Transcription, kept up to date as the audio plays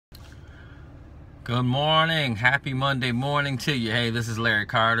Good morning. Happy Monday morning to you. Hey, this is Larry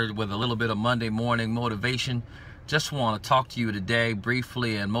Carter with a little bit of Monday morning motivation. Just want to talk to you today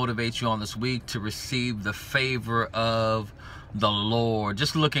briefly and motivate you on this week to receive the favor of the Lord.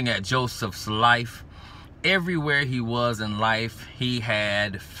 Just looking at Joseph's life, everywhere he was in life, he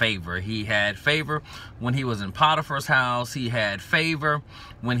had favor. He had favor when he was in Potiphar's house. He had favor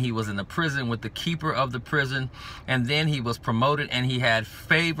when he was in the prison with the keeper of the prison. And then he was promoted and he had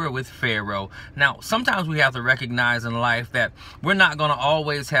favor with Pharaoh. Now, sometimes we have to recognize in life that we're not going to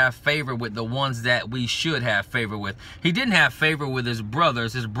always have favor with the ones that we should have favor with. He didn't have favor with his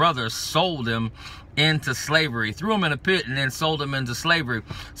brothers. His brothers sold him into slavery, threw him in a pit, and then sold him into slavery.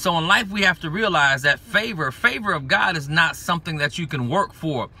 So in life, we have to realize that favor of God is not something that you can work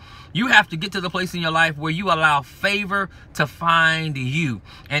for. You have to get to the place in your life where you allow favor to find you.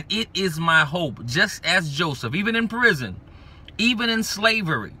 And it is my hope, just as Joseph, even in prison, even in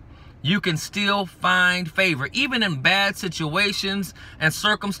slavery, you can still find favor. Even in bad situations and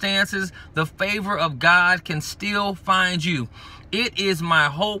circumstances, the favor of God can still find you. It is my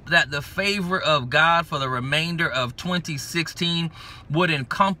hope that the favor of God for the remainder of 2016 would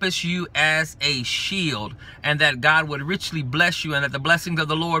encompass you as a shield, and that God would richly bless you, and that the blessings of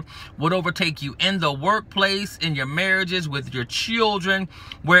the Lord would overtake you in the workplace, in your marriages, with your children,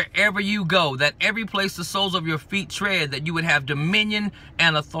 wherever you go, that every place the soles of your feet tread, that you would have dominion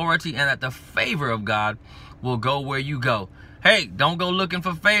and authority, and that the favor of God will go where you go. Hey, don't go looking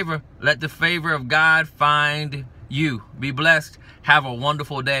for favor. Let the favor of God find you. Be blessed. Have a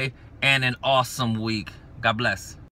wonderful day and an awesome week. God bless.